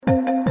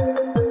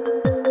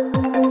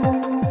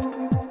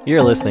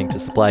You're listening to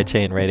Supply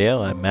Chain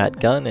Radio. I'm Matt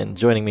Gunn, and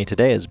joining me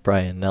today is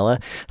Brian Nella.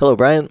 Hello,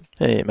 Brian.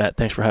 Hey, Matt.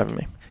 Thanks for having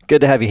me.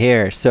 Good to have you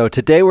here. So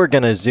today we're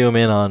going to zoom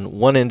in on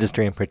one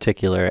industry in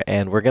particular,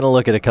 and we're going to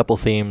look at a couple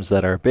themes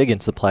that are big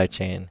in supply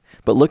chain,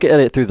 but look at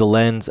it through the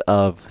lens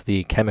of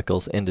the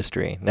chemicals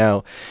industry.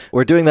 Now,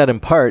 we're doing that in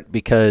part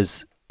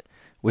because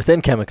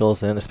within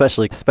chemicals, and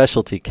especially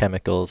specialty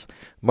chemicals,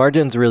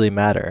 margins really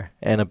matter.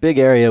 And a big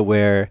area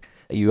where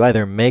you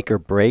either make or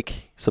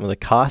break some of the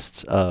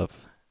costs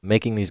of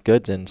making these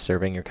goods and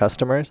serving your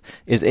customers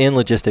is in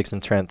logistics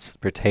and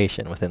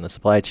transportation within the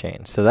supply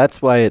chain. So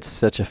that's why it's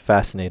such a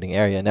fascinating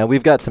area. Now,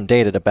 we've got some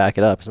data to back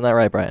it up. Isn't that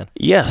right, Brian?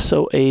 Yeah,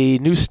 so a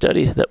new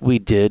study that we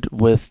did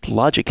with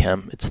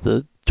Logichem, it's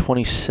the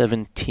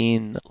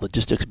 2017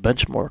 Logistics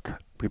Benchmark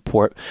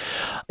report.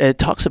 It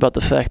talks about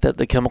the fact that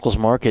the chemicals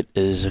market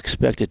is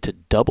expected to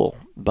double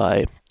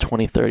by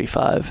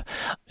 2035.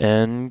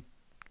 And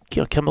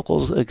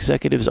chemicals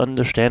executives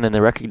understand and they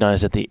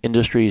recognize that the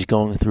industry is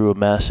going through a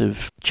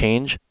massive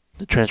change,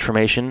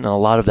 transformation, and a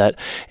lot of that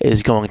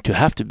is going to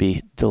have to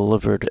be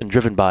delivered and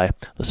driven by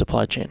the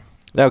supply chain.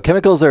 Now,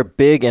 chemicals are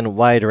big and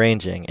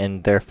wide-ranging,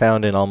 and they're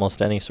found in almost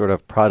any sort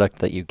of product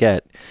that you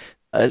get.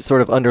 A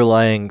sort of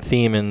underlying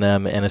theme in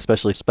them, and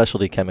especially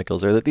specialty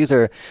chemicals, are that these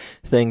are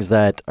things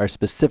that are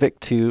specific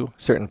to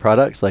certain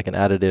products, like an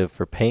additive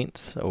for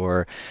paints,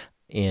 or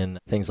in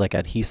things like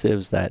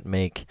adhesives that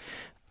make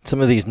some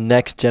of these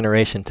next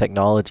generation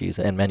technologies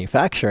and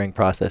manufacturing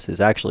processes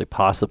actually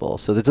possible.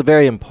 So it's a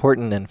very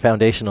important and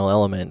foundational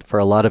element for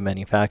a lot of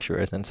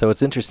manufacturers. And so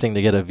it's interesting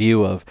to get a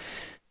view of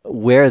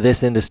where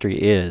this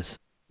industry is.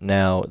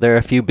 Now, there are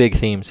a few big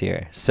themes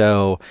here.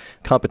 So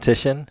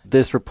competition,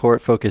 this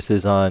report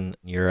focuses on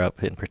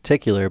Europe in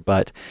particular,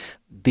 but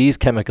these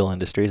chemical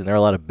industries, and there are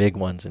a lot of big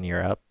ones in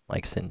Europe,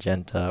 like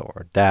Syngenta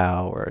or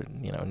Dow or,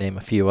 name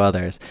a few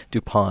others,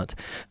 DuPont,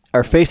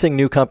 are facing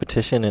new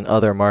competition in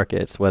other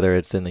markets, whether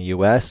it's in the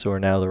US or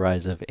now the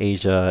rise of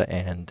Asia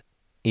and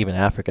even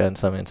Africa in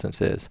some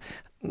instances.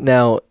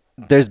 Now,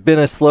 there's been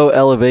a slow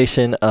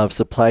elevation of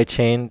supply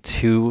chain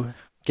to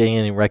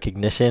gaining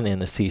recognition in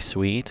the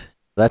C-suite.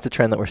 That's a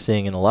trend that we're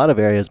seeing in a lot of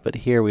areas, but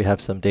here we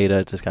have some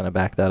data to kind of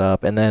back that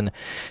up. And then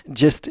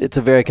it's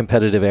a very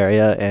competitive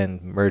area,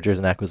 and mergers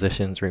and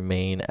acquisitions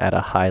remain at a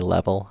high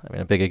level. I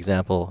mean, a big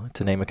example,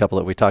 to name a couple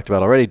that we talked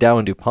about already, Dow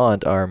and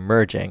DuPont are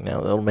merging. Now,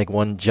 it'll make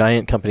one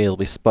giant company that'll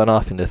be spun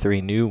off into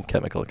 3 new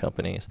chemical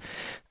companies,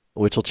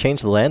 which will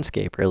change the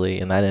landscape, really,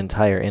 in that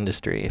entire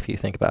industry, if you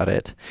think about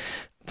it.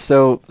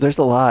 So there's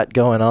a lot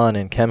going on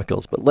in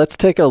chemicals, but let's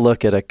take a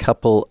look at a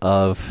couple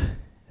of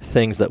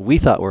things that we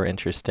thought were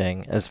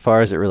interesting as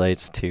far as it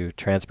relates to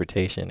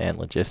transportation and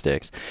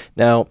logistics.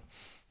 Now,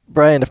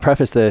 Brian, to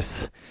preface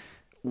this,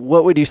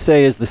 what would you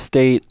say is the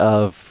state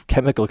of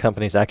chemical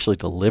companies actually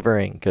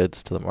delivering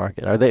goods to the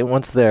market? Are they,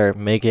 once they're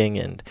making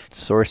and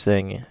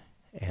sourcing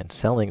and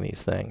selling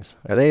these things,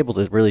 are they able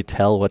to really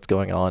tell what's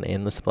going on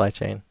in the supply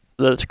chain?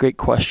 That's a great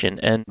question.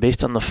 And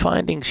based on the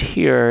findings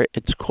here,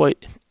 it's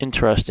quite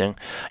interesting.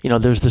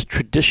 There's this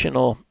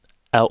traditional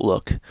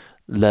outlook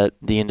that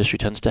the industry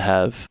tends to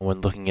have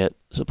when looking at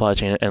supply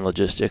chain and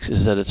logistics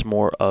is that it's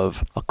more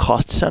of a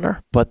cost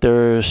center, but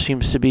there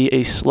seems to be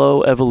a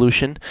slow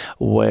evolution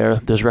where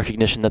there's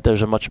recognition that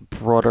there's a much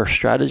broader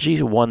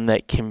strategy, one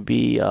that can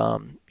be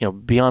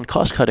beyond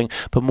cost cutting,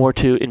 but more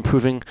to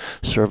improving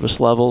service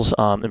levels,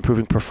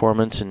 improving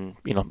performance, and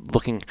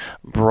looking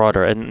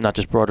broader, and not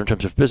just broader in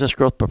terms of business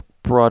growth, but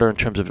broader in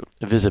terms of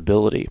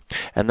visibility.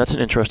 And that's an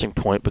interesting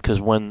point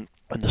because when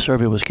the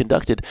survey was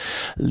conducted,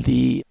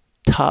 the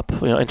top,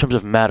 in terms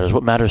of matters,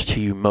 what matters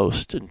to you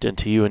most and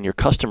to you and your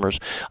customers,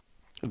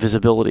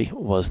 visibility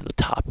was the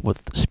top,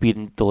 with speed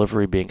and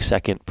delivery being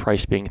second,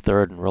 price being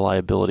third, and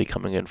reliability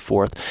coming in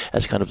fourth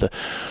as kind of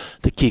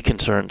the key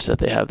concerns that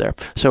they have there.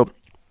 So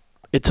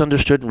it's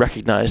understood and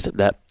recognized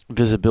that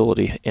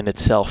visibility in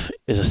itself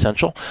is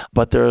essential,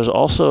 but there is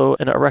also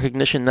a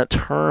recognition that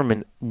term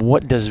and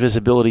what does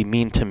visibility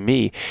mean to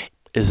me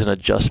is an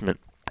adjustment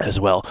as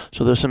well.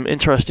 So there's some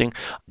interesting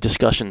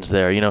discussions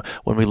there.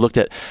 When we looked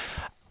at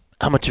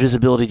how much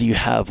visibility do you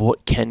have?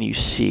 What can you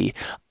see?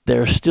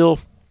 There are still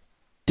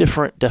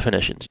different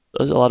definitions.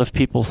 A lot of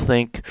people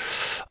think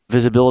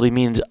visibility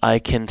means I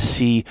can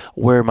see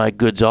where my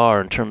goods are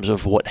in terms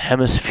of what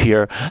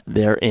hemisphere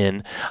they're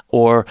in,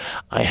 or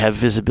I have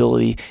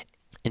visibility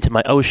into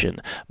my ocean.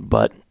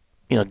 But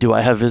do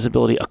I have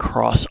visibility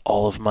across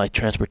all of my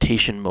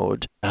transportation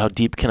modes? How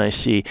deep can I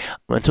see?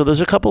 And so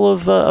there's a couple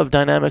of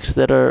dynamics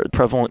that are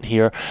prevalent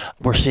here.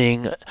 We're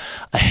seeing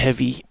a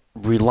heavy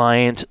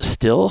reliance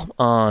still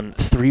on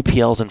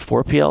 3PLs and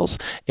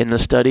 4PLs in the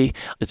study.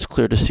 It's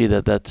clear to see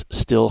that that's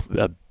still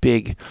a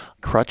big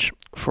crutch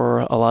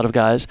for a lot of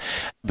guys.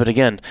 But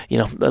again,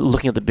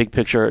 looking at the big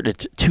picture,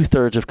 it's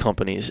 2/3 of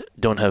companies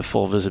don't have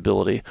full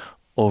visibility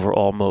over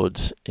all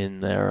modes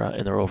in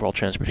their overall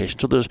transportation.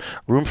 So there's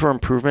room for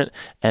improvement,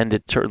 and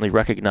it's certainly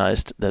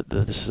recognized that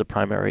this is a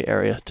primary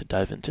area to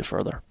dive into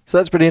further. So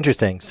that's pretty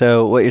interesting.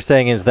 So what you're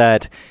saying is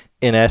that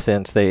in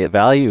essence, they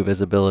value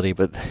visibility,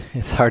 but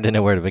it's hard to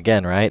know where to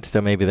begin, right?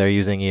 So maybe they're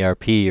using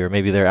ERP, or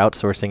maybe they're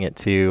outsourcing it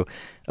to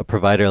a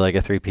provider like a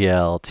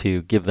 3PL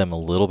to give them a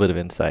little bit of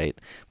insight,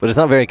 but it's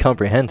not very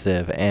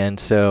comprehensive. And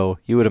so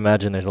you would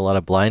imagine there's a lot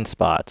of blind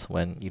spots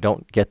when you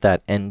don't get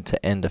that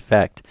end-to-end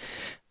effect,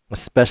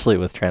 especially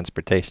with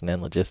transportation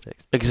and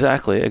logistics.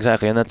 Exactly.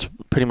 And that's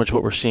pretty much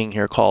what we're seeing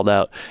here called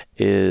out,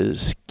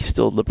 is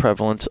still the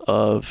prevalence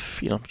of,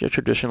 your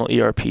traditional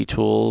ERP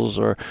tools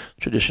or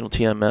traditional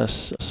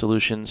TMS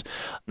solutions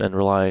and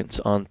reliance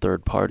on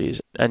third parties.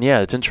 And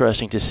yeah, it's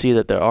interesting to see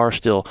that there are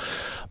still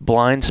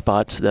blind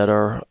spots that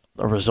are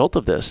a result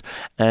of this.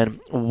 And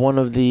one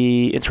of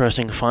the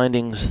interesting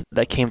findings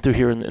that came through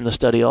here in the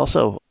study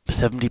also,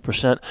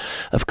 70%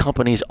 of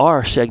companies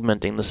are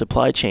segmenting the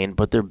supply chain,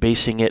 but they're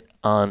basing it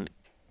on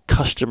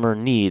customer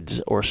needs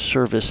or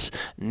service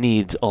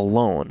needs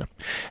alone.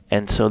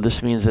 And so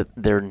this means that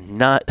they're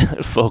not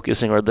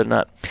focusing, or they're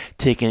not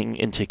taking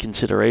into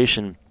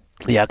consideration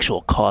the actual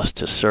cost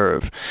to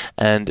serve.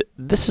 And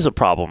this is a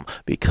problem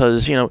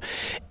because,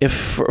 if,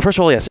 first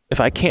of all, yes, if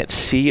I can't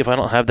see, if I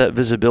don't have that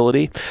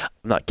visibility,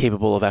 I'm not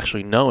capable of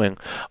actually knowing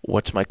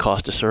what's my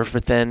cost to serve,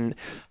 but then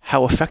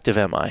how effective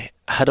am I?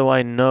 How do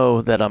I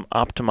know that I'm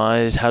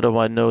optimized? How do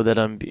I know that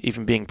I'm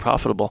even being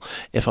profitable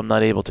if I'm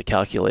not able to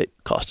calculate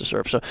cost to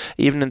serve? So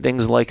even in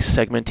things like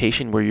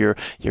segmentation, where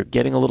you're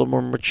getting a little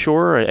more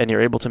mature and you're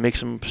able to make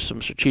some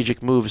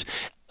strategic moves,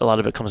 a lot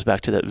of it comes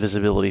back to that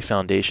visibility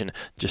foundation,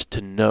 just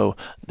to know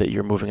that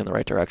you're moving in the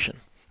right direction.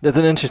 That's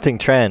an interesting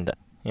trend.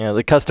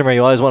 The customer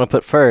you always want to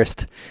put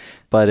first,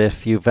 but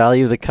if you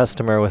value the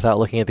customer without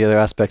looking at the other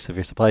aspects of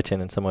your supply chain,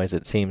 in some ways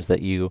it seems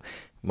that you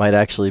might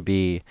actually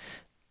be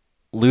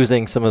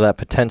losing some of that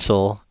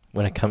potential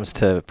when it comes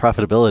to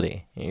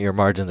profitability. Your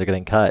margins are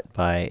getting cut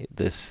by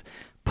this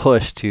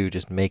push to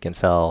just make and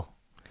sell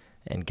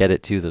and get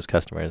it to those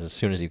customers as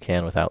soon as you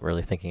can without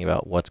really thinking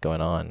about what's going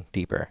on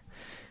deeper.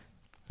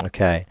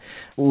 Okay,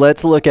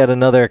 let's look at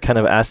another kind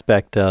of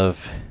aspect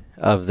of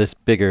this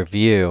bigger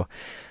view.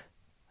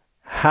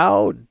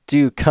 How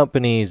do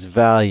companies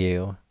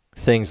value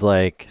things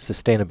like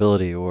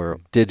sustainability or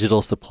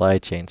digital supply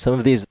chain? Some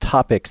of these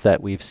topics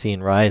that we've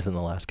seen rise in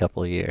the last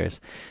couple of years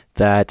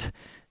that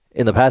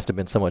in the past have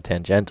been somewhat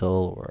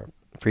tangential or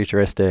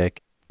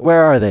futuristic.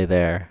 Where are they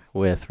there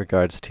with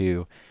regards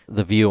to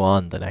the view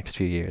on the next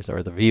few years,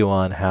 or the view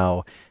on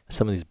how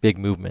some of these big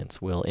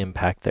movements will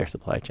impact their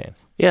supply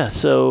chains? Yeah,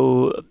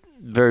 so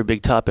very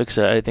big topics.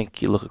 I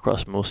think you look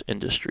across most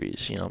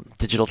industries.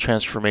 Digital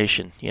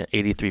transformation.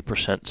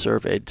 83%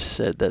 surveyed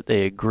said that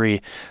they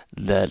agree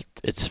that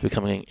it's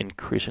becoming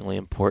increasingly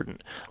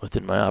important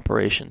within my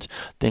operations.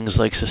 Things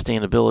like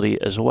sustainability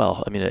as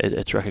well. I mean,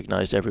 it's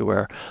recognized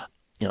everywhere.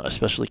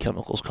 Especially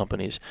chemicals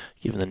companies,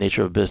 given the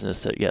nature of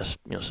business, that yes,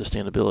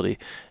 sustainability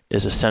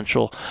is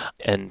essential,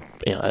 and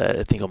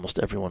I think almost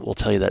everyone will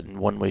tell you that in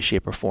one way,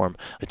 shape, or form,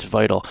 it's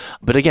vital.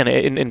 But again,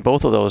 in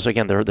both of those,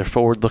 again, they're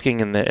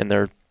forward-looking and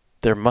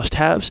they're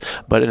must-haves.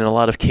 But in a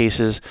lot of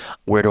cases,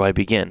 where do I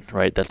begin?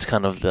 Right, that's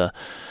kind of the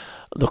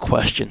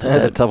question.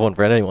 That's a tough one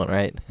for anyone,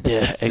 right?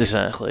 Yeah,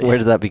 exactly. Where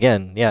does that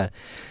begin? Yeah.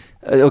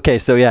 Okay,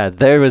 so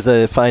there was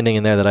a finding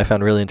in there that I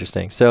found really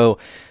interesting. So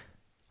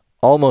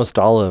almost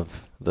all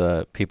of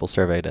the people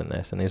surveyed in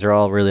this, and these are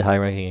all really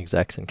high-ranking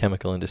execs in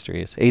chemical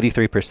industries,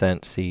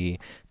 83% see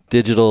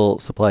digital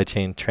supply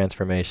chain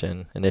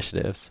transformation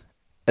initiatives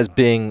as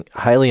being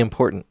highly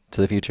important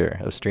to the future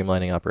of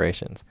streamlining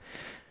operations.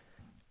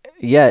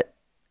 Yet,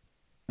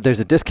 there's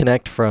a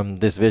disconnect from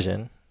this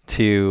vision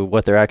to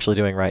what they're actually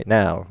doing right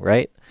now,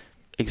 right?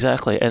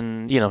 Exactly.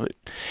 And,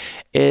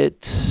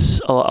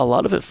 it's a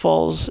lot of it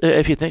falls,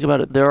 if you think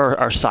about it, there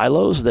are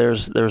silos.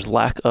 There's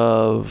lack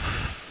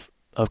of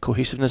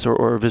cohesiveness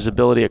or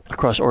visibility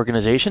across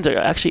organizations,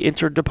 actually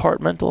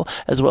interdepartmental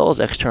as well as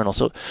external.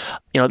 So,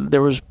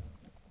 there was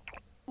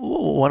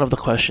one of the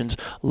questions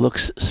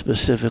looks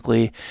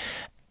specifically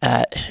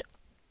at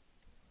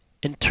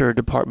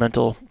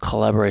interdepartmental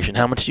collaboration.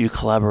 How much do you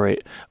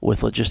collaborate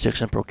with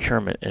logistics and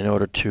procurement in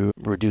order to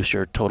reduce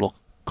your total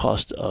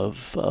cost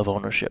of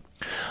ownership?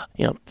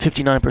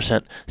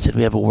 59% said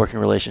we have a working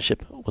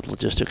relationship with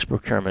logistics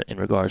procurement in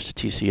regards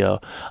to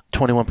TCO.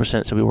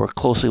 21% said we work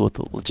closely with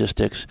the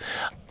logistics.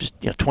 Just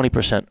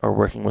 20% are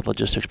working with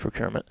logistics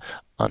procurement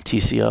on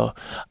TCO,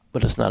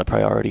 but it's not a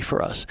priority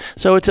for us.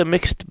 So it's a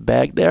mixed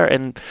bag there.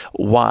 And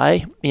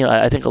why?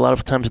 I think a lot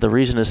of times the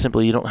reason is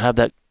simply you don't have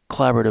that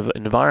collaborative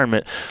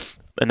environment,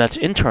 and that's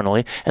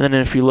internally. And then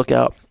if you look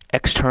out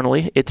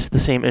externally, it's the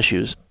same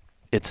issues.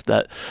 It's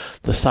that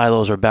the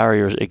silos or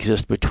barriers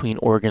exist between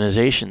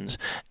organizations,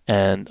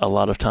 and a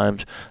lot of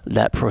times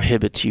that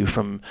prohibits you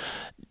from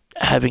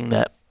having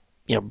that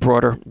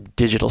broader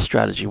digital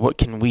strategy. What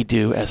can we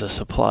do as a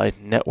supply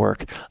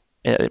network?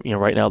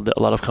 Right now,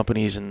 a lot of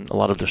companies and a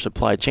lot of their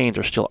supply chains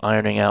are still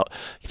ironing out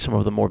some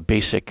of the more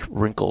basic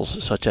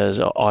wrinkles, such as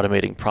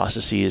automating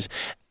processes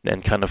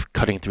and kind of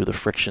cutting through the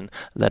friction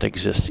that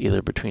exists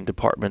either between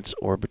departments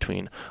or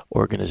between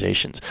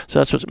organizations. So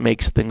that's what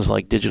makes things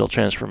like digital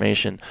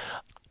transformation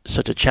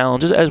such a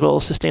challenge, as well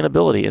as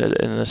sustainability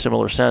in a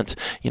similar sense.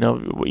 You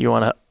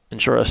want to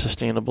ensure a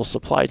sustainable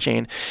supply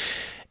chain.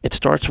 It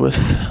starts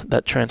with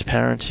that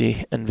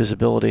transparency and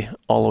visibility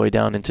all the way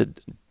down into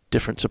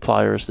different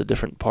suppliers, the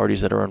different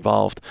parties that are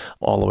involved,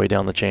 all the way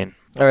down the chain.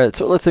 All right,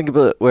 so let's think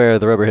about where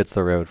the rubber hits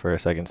the road for a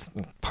second.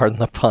 Pardon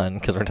the pun,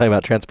 because we're talking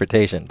about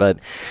transportation. But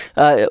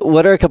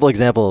what are a couple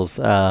examples,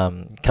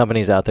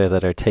 companies out there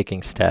that are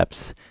taking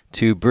steps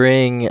to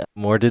bring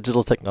more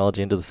digital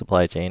technology into the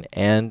supply chain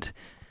and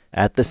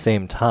at the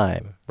same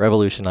time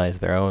revolutionize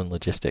their own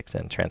logistics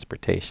and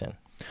transportation?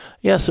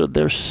 Yeah, so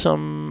there's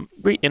some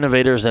great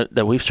innovators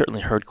that we've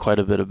certainly heard quite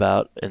a bit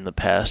about in the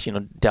past.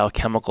 Dow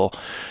Chemical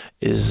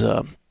is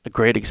a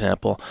great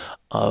example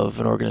of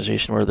an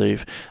organization where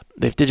they've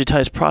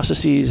digitized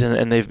processes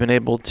and they've been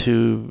able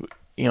to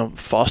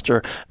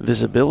foster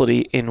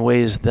visibility in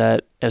ways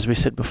that, as we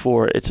said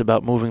before, it's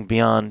about moving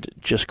beyond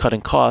just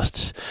cutting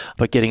costs,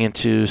 but getting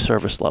into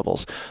service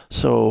levels.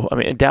 So,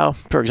 Dow,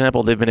 for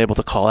example, they've been able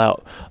to call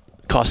out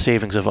cost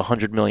savings of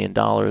 $100 million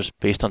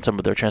based on some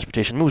of their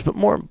transportation moves, but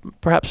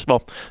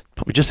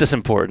probably just as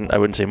important, I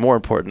wouldn't say more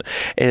important,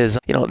 is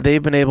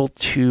they've been able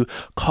to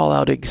call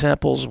out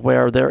examples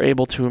where they're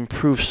able to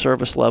improve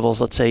service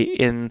levels, let's say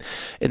in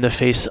the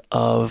face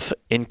of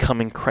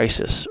incoming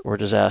crisis or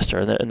disaster.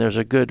 And there's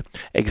a good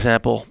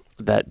example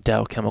that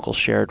Dow Chemical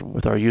shared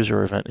with our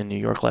user event in New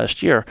York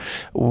last year,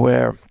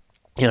 where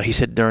he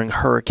said during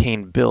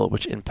Hurricane Bill,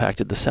 which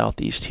impacted the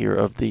southeast here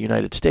of the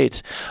United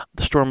States,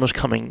 the storm was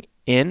coming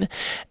in,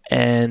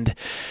 and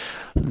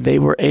they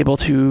were able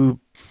to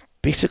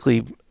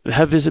basically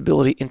have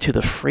visibility into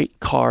the freight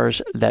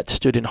cars that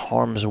stood in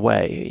harm's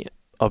way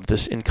of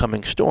this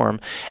incoming storm.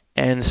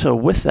 And so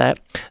with that,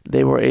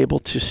 they were able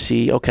to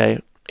see, okay,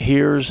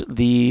 here's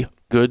the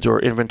goods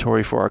or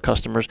inventory for our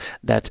customers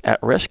that's at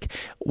risk.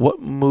 What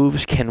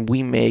moves can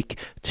we make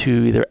to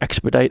either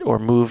expedite or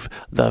move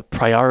the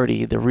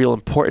priority, the real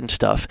important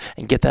stuff,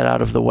 and get that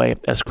out of the way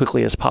as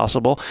quickly as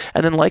possible?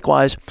 And then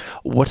likewise,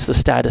 what's the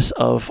status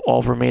of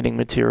all remaining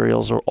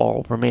materials or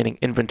all remaining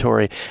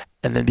inventory?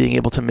 And then being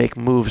able to make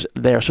moves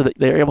there so that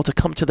they're able to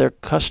come to their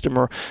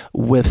customer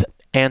with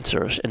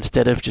answers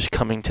instead of just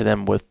coming to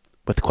them with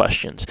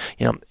questions.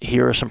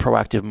 Here are some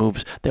proactive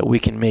moves that we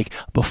can make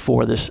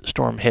before this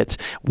storm hits.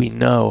 We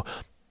know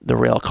the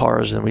rail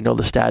cars and we know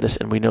the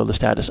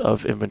status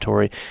of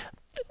inventory.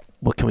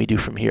 What can we do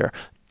from here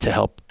to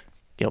help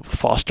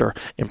foster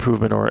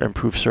improvement or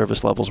improve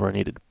service levels where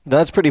needed?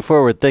 That's pretty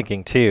forward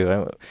thinking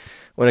too.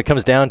 When it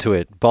comes down to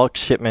it, bulk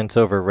shipments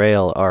over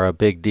rail are a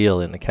big deal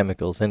in the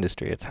chemicals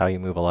industry. It's how you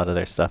move a lot of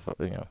their stuff,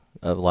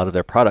 a lot of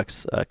their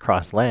products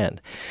across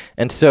land.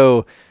 And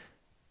so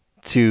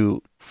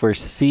to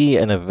foresee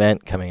an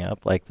event coming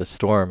up like the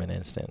storm, in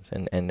instance,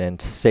 and then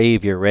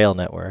save your rail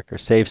network or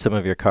save some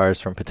of your cars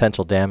from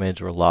potential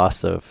damage or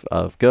loss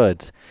of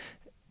goods.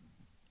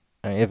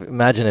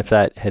 Imagine if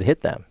that had hit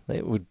them.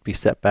 It would be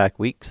set back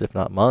weeks, if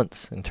not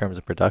months, in terms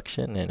of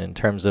production and in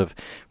terms of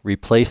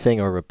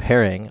replacing or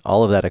repairing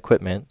all of that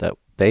equipment that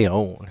they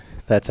own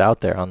that's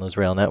out there on those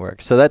rail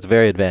networks. So that's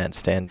very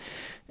advanced, and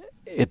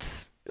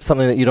it's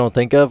something that you don't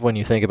think of when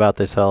you think about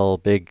this whole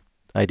big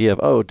idea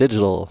of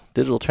digital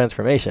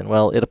transformation.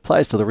 Well, it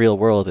applies to the real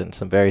world in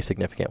some very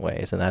significant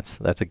ways, and that's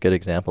a good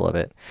example of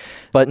it.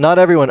 But not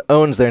everyone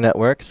owns their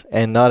networks,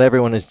 and not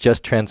everyone is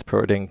just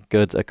transporting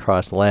goods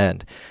across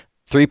land.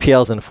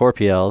 3PLs and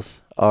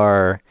 4PLs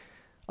are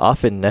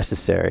often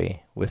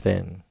necessary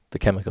within the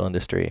chemical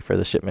industry for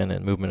the shipment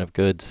and movement of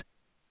goods.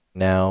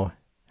 Now,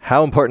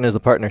 how important is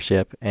the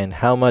partnership, and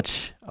how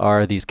much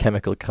are these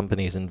chemical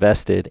companies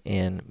invested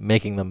in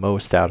making the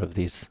most out of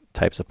these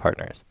types of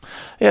partners?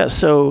 Yeah,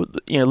 so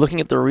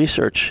looking at the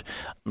research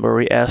where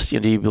we asked,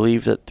 do you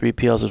believe that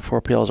 3PLs and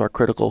 4PLs are a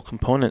critical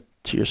component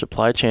to your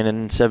supply chain?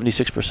 And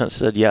 76%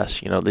 said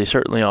yes. They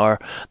certainly are.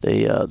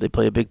 They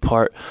play a big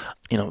part.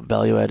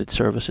 Value-added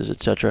services,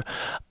 etc.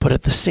 But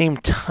at the same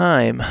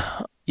time,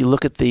 you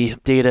look at the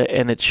data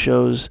and it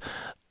shows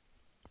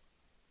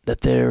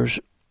that there's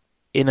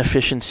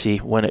inefficiency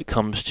when it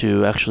comes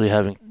to actually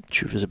having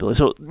true visibility.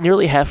 So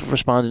nearly half of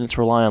respondents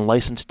rely on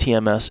licensed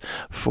TMS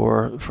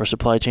for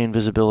supply chain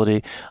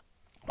visibility,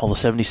 while the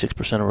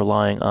 76% are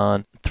relying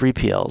on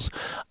 3PLs.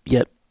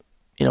 Yet,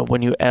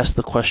 when you ask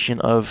the question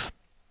of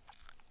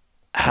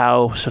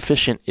how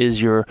sufficient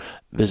is your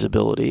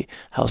visibility,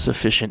 how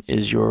sufficient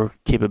is your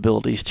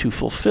capabilities to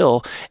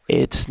fulfill,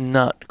 it's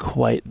not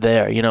quite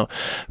there.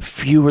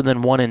 Fewer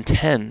than 1 in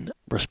 10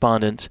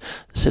 respondents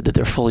said that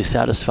they're fully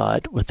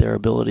satisfied with their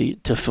ability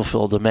to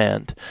fulfill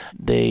demand.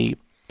 They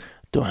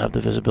don't have the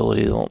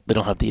visibility, they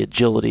don't have the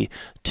agility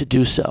to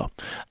do so.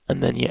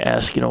 And then you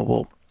ask,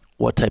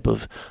 what type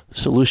of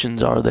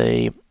solutions are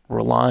they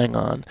relying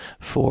on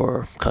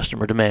for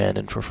customer demand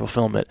and for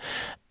fulfillment?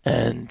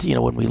 And,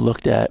 when we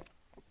looked at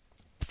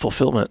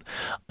fulfillment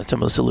and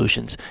some of the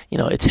solutions,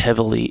 it's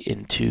heavily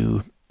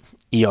into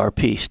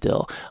ERP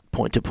still,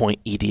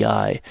 point-to-point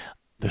EDI.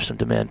 There's some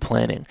demand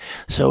planning.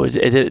 So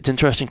it's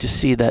interesting to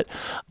see that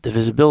the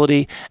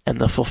visibility and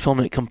the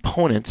fulfillment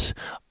components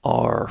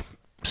are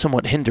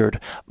somewhat hindered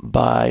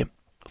by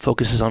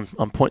focuses on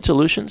point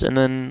solutions, and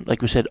then,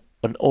 like we said,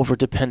 an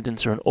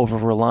over-dependence or an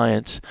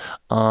over-reliance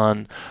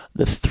on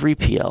the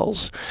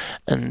 3PLs.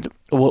 And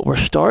what we're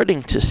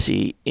starting to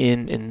see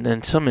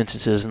in some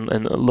instances,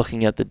 and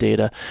looking at the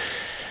data,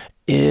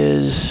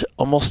 is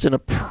almost an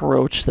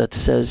approach that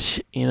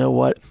says, you know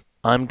what,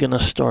 I'm going to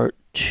start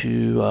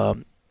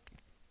to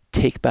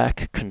take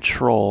back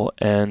control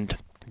and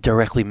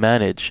directly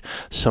manage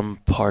some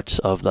parts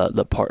of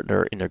the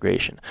partner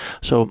integration.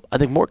 So I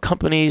think more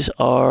companies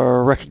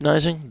are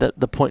recognizing that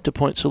the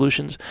point-to-point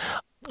solutions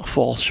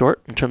fall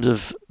short in terms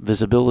of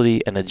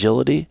visibility and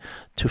agility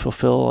to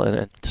fulfill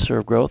and to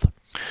serve growth.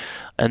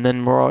 And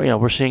then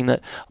we're seeing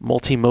that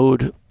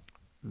multi-mode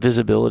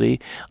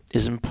visibility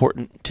is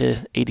important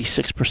to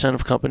 86%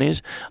 of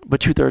companies,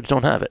 but 2/3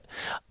 don't have it.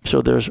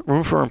 So there's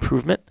room for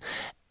improvement.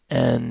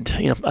 And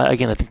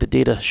again, I think the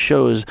data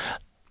shows,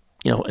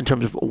 in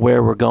terms of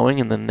where we're going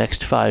in the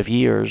next 5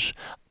 years,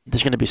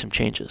 there's going to be some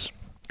changes.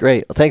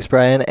 Great. Well, thanks,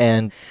 Brian.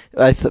 And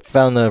I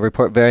found the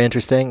report very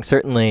interesting.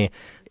 Certainly,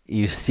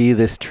 you see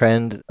this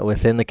trend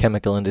within the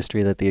chemical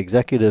industry that the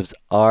executives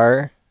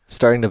are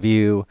starting to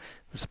view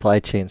the supply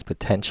chain's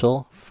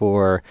potential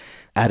for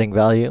adding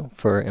value,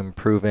 for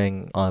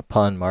improving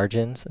upon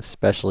margins,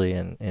 especially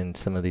in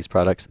some of these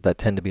products that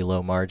tend to be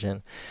low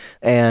margin,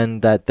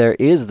 and that there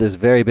is this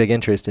very big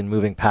interest in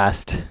moving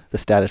past the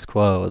status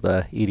quo,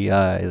 the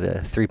EDI,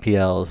 the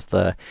 3PLs,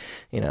 the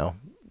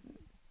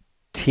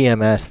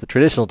TMS, the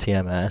traditional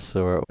TMS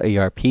or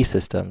ERP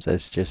systems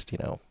as just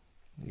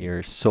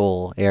your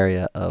sole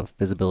area of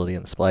visibility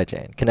in the supply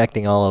chain.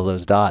 Connecting all of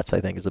those dots,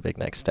 I think, is a big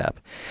next step.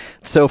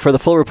 So for the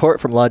full report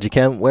from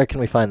Logichem, where can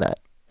we find that?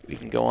 You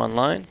can go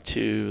online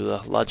to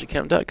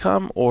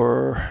logichem.com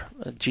or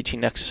GT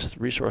Nexus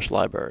Resource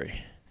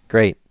Library.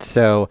 Great.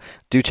 So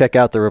do check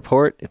out the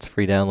report. It's a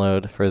free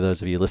download for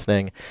those of you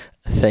listening.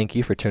 Thank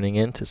you for tuning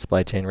in to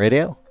Supply Chain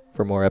Radio.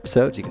 For more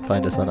episodes, you can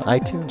find us on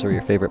iTunes or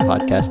your favorite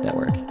podcast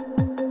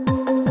network.